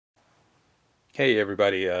Hey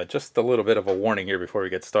everybody, just a little bit of a warning here before we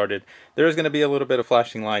get started. There's going to be a little bit of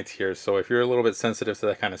flashing lights here, so if you're a little bit sensitive to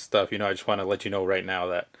that kind of stuff, I just want to let you know right now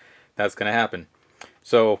that that's going to happen.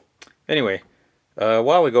 So, anyway, a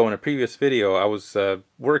while ago in a previous video, I was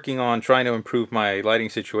working on trying to improve my lighting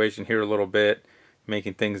situation here a little bit,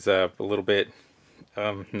 making things a little bit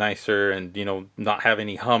nicer and, not have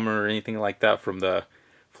any hum or anything like that from the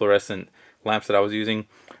fluorescent lamps that I was using.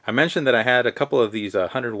 I mentioned that I had a couple of these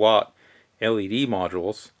 100-watt LED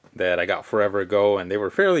modules that I got forever ago, and they were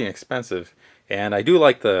fairly inexpensive, and I do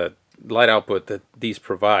like the light output that these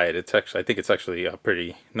provide. I think it's actually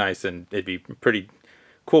pretty nice, and it'd be pretty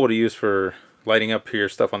cool to use for lighting up your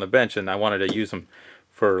stuff on the bench, and I wanted to use them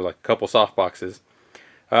for like a couple softboxes.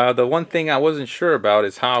 The one thing I wasn't sure about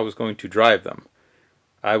is how I was going to drive them.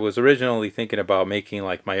 I was originally thinking about making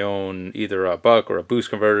like my own, either a buck or a boost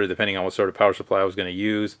converter, depending on what sort of power supply I was going to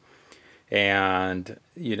use, and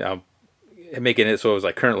making it so it was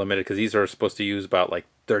like current limited, because these are supposed to use about like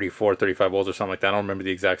 35 volts or something like that. I don't remember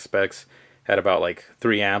the exact specs. Had about like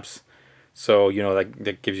 3 amps, so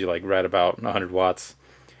that gives you like right about 100 watts.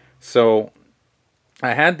 So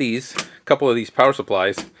I had a couple of these power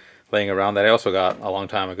supplies laying around that I also got a long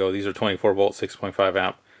time ago. These are 24 volt 6.5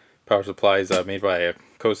 amp power supplies made by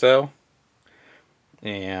Cosell,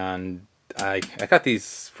 and I got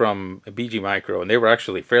these from a BG Micro, and they were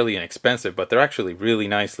actually fairly inexpensive, but they're actually really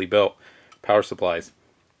nicely built power supplies.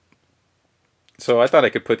 So I thought I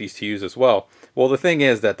could put these to use as well. Well, the thing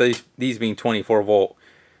is that these being 24 volt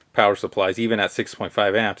power supplies, even at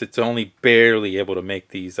 6.5 amps, it's only barely able to make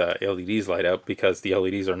these LEDs light up, because the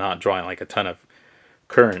LEDs are not drawing like a ton of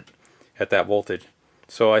current at that voltage.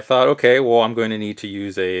 So I thought, okay, well, I'm going to need to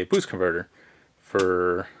use a boost converter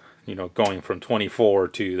for going from 24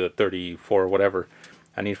 to the 34, whatever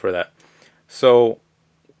I need for that. So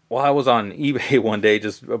while I was on eBay one day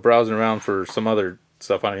just browsing around for some other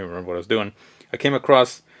stuff, I don't even remember what I was doing, I came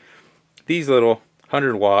across these little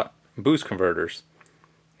 100-watt boost converters.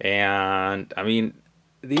 And I mean,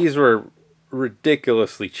 these were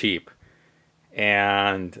ridiculously cheap.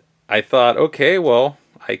 And I thought, okay, well,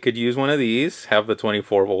 I could use one of these, have the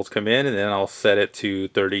 24 volts come in, and then I'll set it to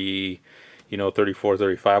 30, 34,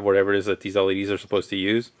 35, whatever it is that these LEDs are supposed to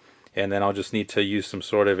use. And then I'll just need to use some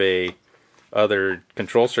sort of a other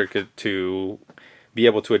control circuit to be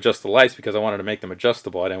able to adjust the lights, because I wanted to make them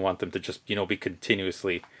adjustable. I didn't want them to just be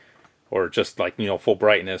continuously, or just like full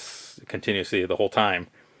brightness continuously the whole time.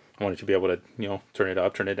 I wanted to be able to turn it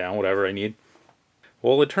up, turn it down, whatever I need.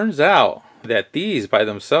 Well, it turns out that these by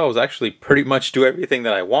themselves actually pretty much do everything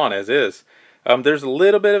that I want as is. There's a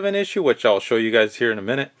little bit of an issue, which I'll show you guys here in a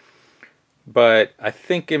minute, but I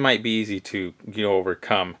think it might be easy to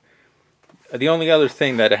overcome. The only other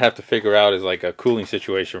thing that I have to figure out is like a cooling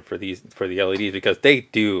situation for the LEDs, because they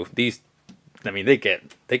get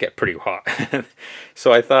pretty hot.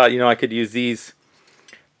 So I thought I could use these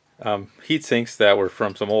heat sinks that were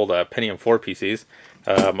from some old Pentium 4 PCs.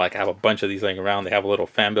 Like I have a bunch of these laying around. They have a little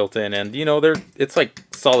fan built in, and it's like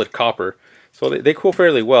solid copper, so they cool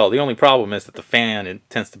fairly well. The only problem is that the fan, it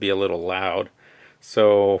tends to be a little loud.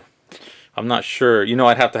 So I'm not sure.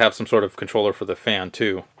 I'd have to have some sort of controller for the fan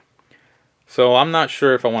too. So I'm not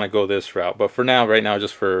sure if I want to go this route, but for now, right now,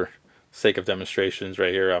 just for sake of demonstrations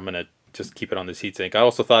right here, I'm gonna just keep it on this heatsink. I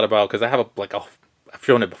also thought about, because I have I've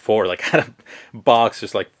shown it before, like I had a box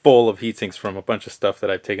just like full of heatsinks from a bunch of stuff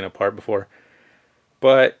that I've taken apart before.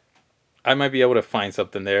 But I might be able to find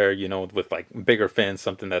something there, with like bigger fins,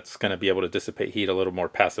 something that's gonna be able to dissipate heat a little more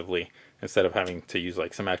passively, instead of having to use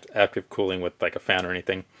like some active cooling with like a fan or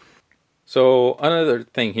anything. So another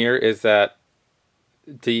thing here is that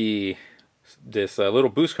this little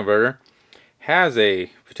boost converter has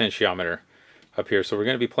a potentiometer up here, so we're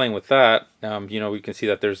going to be playing with that. We can see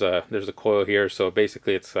that there's a coil here, so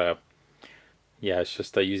basically it's it's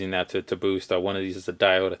just using that to boost. One of these is a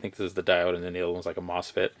diode. I think this is the diode, and then the other one's like a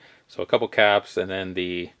MOSFET. So a couple caps, and then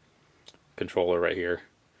the controller right here.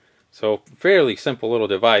 So fairly simple little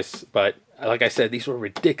device, but like I said, these were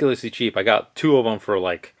ridiculously cheap. I got 2 of them for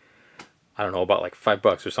like, I don't know, about like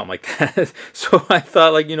 $5 or something like that. So I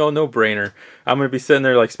thought, like, no brainer. I'm going to be sitting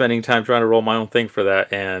there like spending time trying to roll my own thing for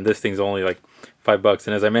that, and this thing's only like $5.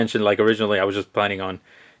 And as I mentioned, like originally I was just planning on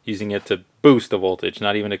using it to boost the voltage,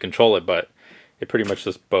 not even to control it, but it pretty much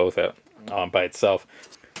does both by itself.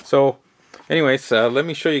 So anyways, let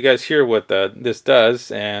me show you guys here what this does.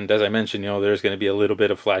 And as I mentioned, there's going to be a little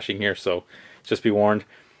bit of flashing here, so just be warned.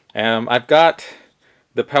 I've got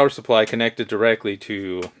the power supply connected directly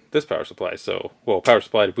to this power supply. So, well, power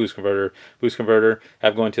supply to boost converter. I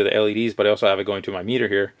have going to the LEDs, but I also have it going to my meter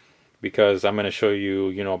here, because I'm going to show you,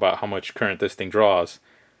 about how much current this thing draws.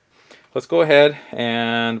 let's go ahead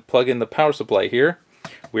and plug in the power supply here.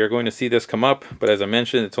 We are going to see this come up, but as I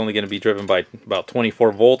mentioned, it's only going to be driven by about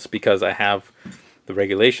 24 volts because I have the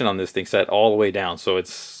regulation on this thing set all the way down. So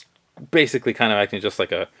it's basically kind of acting just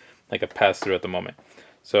like a pass-through at the moment.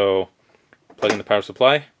 So plug in the power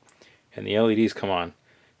supply and the LEDs come on.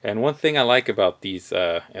 And one thing I like about these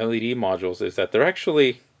LED modules is that they're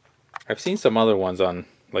actually, I've seen some other ones on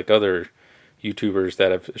like other YouTubers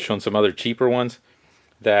that have shown some other cheaper ones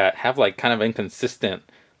that have like kind of inconsistent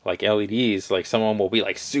like LEDs. Like some of them will be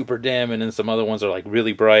like super dim and then some other ones are like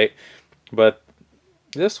really bright. But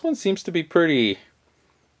this one seems to be pretty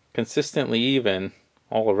consistently even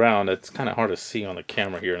all around. It's kind of hard to see on the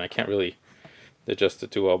camera here and I can't really adjust it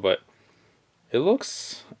too well, but it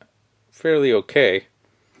looks fairly okay.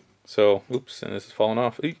 So, oops, and this is falling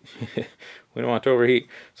off. We don't want to overheat.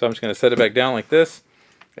 So I'm just going to set it back down like this.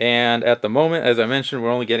 And at the moment, as I mentioned,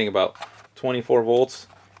 we're only getting about 24 volts.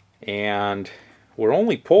 And we're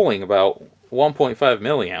only pulling about 1.5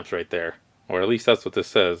 milliamps right there. Or at least that's what this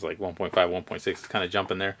says, like 1.5, 1.6. It's kind of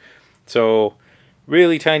jumping there. So,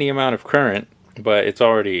 really tiny amount of current, but it's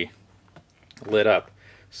already lit up.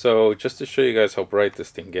 So, just to show you guys how bright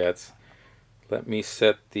this thing gets, let me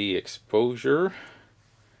set the exposure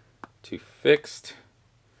to fixed.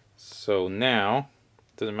 So now,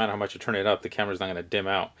 it doesn't matter how much you turn it up, the camera's not going to dim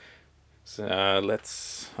out. So I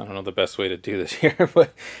don't know the best way to do this here,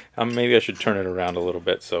 but maybe I should turn it around a little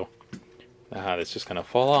bit so it's just going to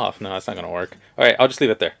fall off. No, that's not going to work. Alright, I'll just leave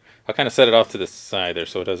it there. I'll kind of set it off to the side there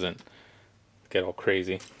so it doesn't get all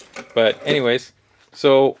crazy. But anyways,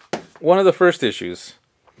 so one of the first issues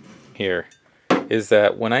here is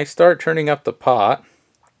that when I start turning up the pot,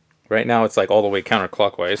 right now it's like all the way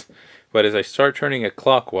counterclockwise, but as I start turning it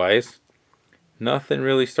clockwise, nothing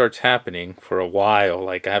really starts happening for a while.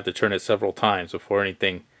 Like I have to turn it several times before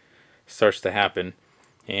anything starts to happen.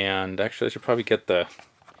 And actually I should probably get the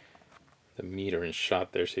meter in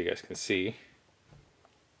shot there so you guys can see.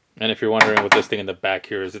 And if you're wondering what this thing in the back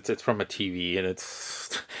here is, it's from a TV and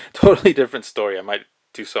it's a totally different story. I might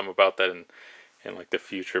do something about that in like the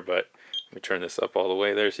future, but let me turn this up all the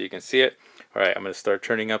way there so you can see it. Alright, I'm going to start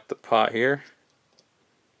turning up the pot here.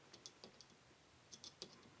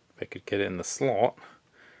 If I could get it in the slot.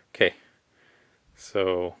 Okay.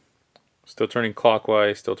 So, still turning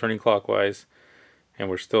clockwise, and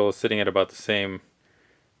we're still sitting at about the same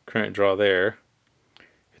current draw there.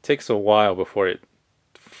 It takes a while before it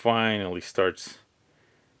finally starts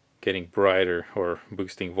getting brighter or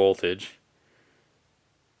boosting voltage.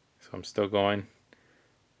 So I'm still going.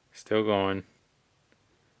 Still going.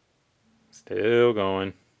 Still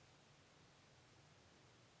going.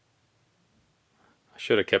 I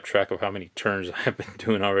should have kept track of how many turns I've been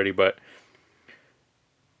doing already, but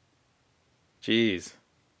geez.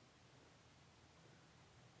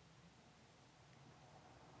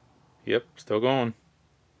 Yep, still going.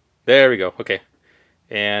 There we go. Okay.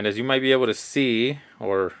 And as you might be able to see,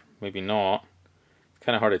 or maybe not, it's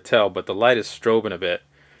kind of hard to tell, but the light is strobing a bit.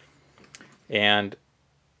 And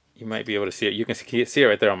you might be able to see it. You can see it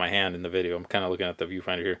right there on my hand in the video. I'm kind of looking at the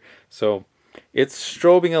viewfinder here. So it's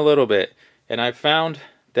strobing a little bit. And I found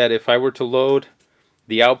that if I were to load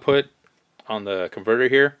the output on the converter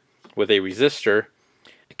here with a resistor,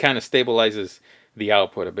 it kind of stabilizes the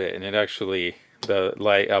output a bit. And it actually, the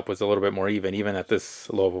light output's a little bit more even at this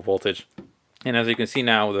low of a voltage. And as you can see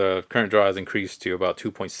now, the current draw has increased to about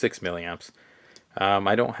 2.6 milliamps.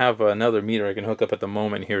 I don't have another meter I can hook up at the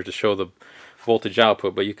moment here to show the voltage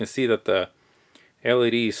output, but you can see that the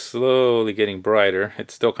LED is slowly getting brighter.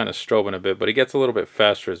 It's still kind of strobing a bit, but it gets a little bit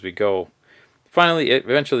faster as we go. Finally, it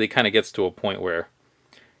eventually kind of gets to a point where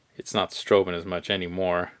it's not strobing as much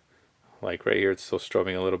anymore. Like right here, it's still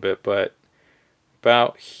strobing a little bit, but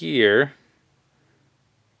about here,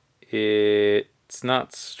 it's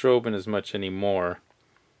not strobing as much anymore.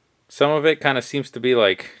 Some of it kind of seems to be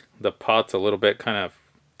like the pot's a little bit kind of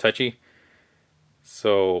touchy.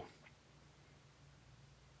 So,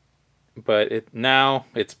 but now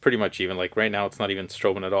it's pretty much even. Like right now it's not even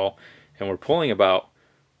strobing at all. And we're pulling about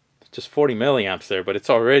just 40 milliamps there, but it's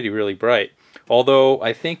already really bright. Although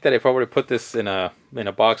I think that if I were to put this in a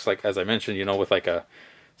box, like as I mentioned, you know, with like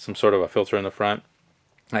some sort of a filter in the front,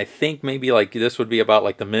 I think maybe like this would be about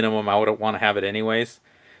like the minimum I would want to have it anyways,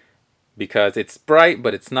 because it's bright,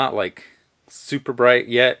 but it's not like super bright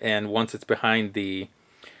yet. And once it's behind the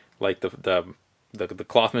like the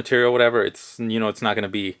cloth material, whatever, it's, you know, it's not going to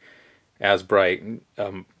be as bright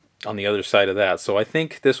on the other side of that. So I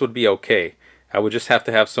think this would be okay. I would just have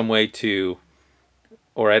to have some way to,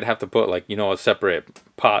 or I'd have to put like, you know, a separate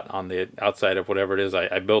pot on the outside of whatever it is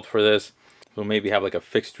I built for this. So maybe have like a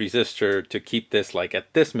fixed resistor to keep this like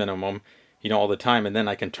at this minimum, you know, all the time, and then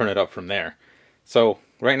I can turn it up from there. So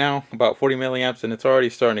right now about 40 milliamps, and it's already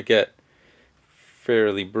starting to get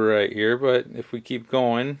fairly bright here, but if we keep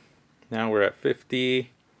going, now we're at 50,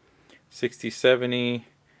 60, 70,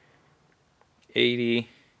 80.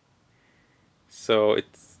 So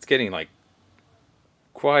it's getting like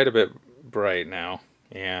quite a bit bright now,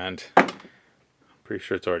 and I'm pretty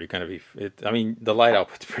sure it's already going to be, I mean, the light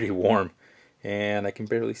output's pretty warm, and I can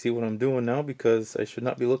barely see what I'm doing now because I should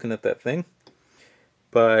not be looking at that thing.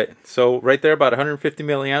 But so right there about 150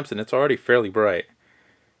 milliamps, and it's already fairly bright.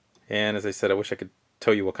 And as I said, I wish I could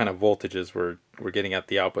tell you what kind of voltages we're getting at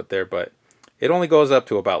the output there, but it only goes up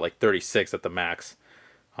to about like 36 at the max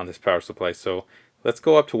on this power supply. So let's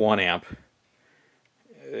go up to 1 amp.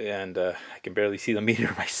 And I can barely see the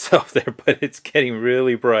meter myself there, but it's getting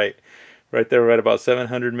really bright. Right there, we're at about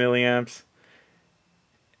 700 milliamps.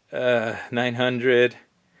 900.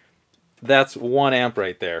 That's 1 amp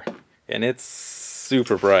right there, and it's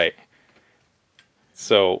super bright.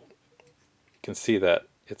 So you can see that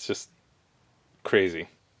it's just crazy.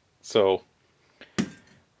 So,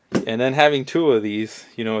 and then having 2 of these,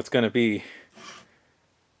 you know, it's going to be,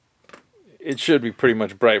 it should be pretty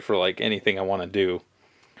much bright for like anything I want to do.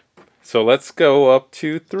 So let's go up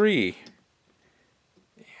to 3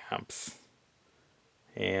 amps.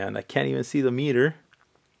 And I can't even see the meter.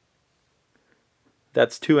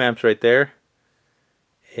 That's 2 amps right there.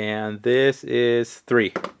 And this is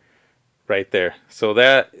 3 right there. So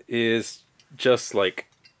that is just like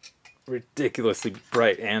ridiculously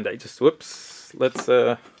bright. And I just, whoops, let's,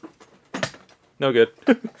 no good.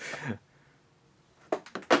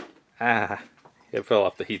 It fell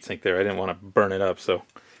off the heatsink there. I didn't want to burn it up, so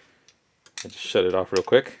I just shut it off real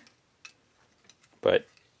quick. But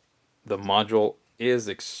the module is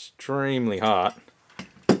extremely hot.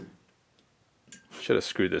 Should have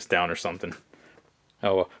screwed this down or something.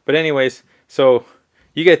 Oh well. But anyways, so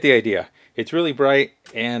you get the idea. It's really bright,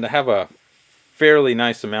 and I have a fairly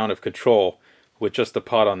nice amount of control with just the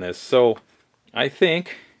pot on this. So I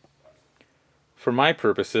think for my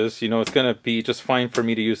purposes, you know, it's going to be just fine for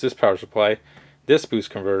me to use this power supply, this boost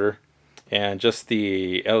converter, and just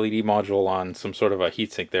the LED module on some sort of a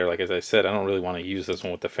heatsink there. Like as I said, I don't really want to use this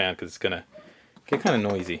one with the fan because it's going to get kind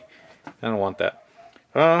of noisy. I don't want that.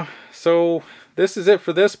 So this is it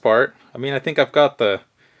for this part. I mean, I think I've got the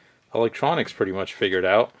electronics pretty much figured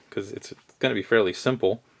out because it's going to be fairly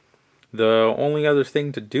simple. The only other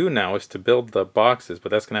thing to do now is to build the boxes, but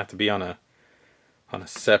that's going to have to be on a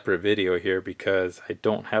separate video here because I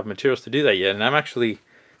don't have materials to do that yet, and I'm actually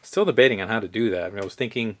still debating on how to do that. I mean, I was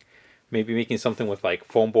thinking maybe making something with like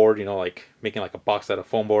foam board, you know, like making like a box out of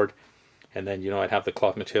foam board, and then, you know, I'd have the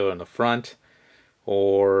cloth material in the front,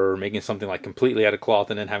 or making something like completely out of cloth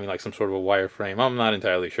and then having like some sort of a wire frame. I'm not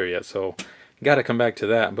entirely sure yet, so got to come back to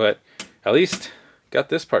that, but at least got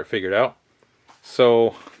this part figured out.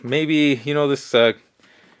 So maybe, you know, this is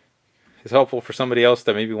helpful for somebody else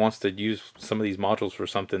that maybe wants to use some of these modules for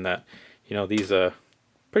something that, you know, these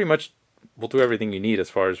pretty much will do everything you need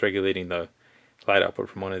as far as regulating the light output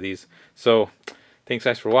from one of these. So thanks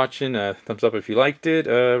guys for watching. Thumbs up if you liked it.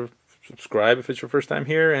 Subscribe if it's your first time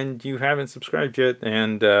here and you haven't subscribed yet,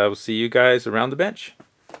 and we'll see you guys around the bench.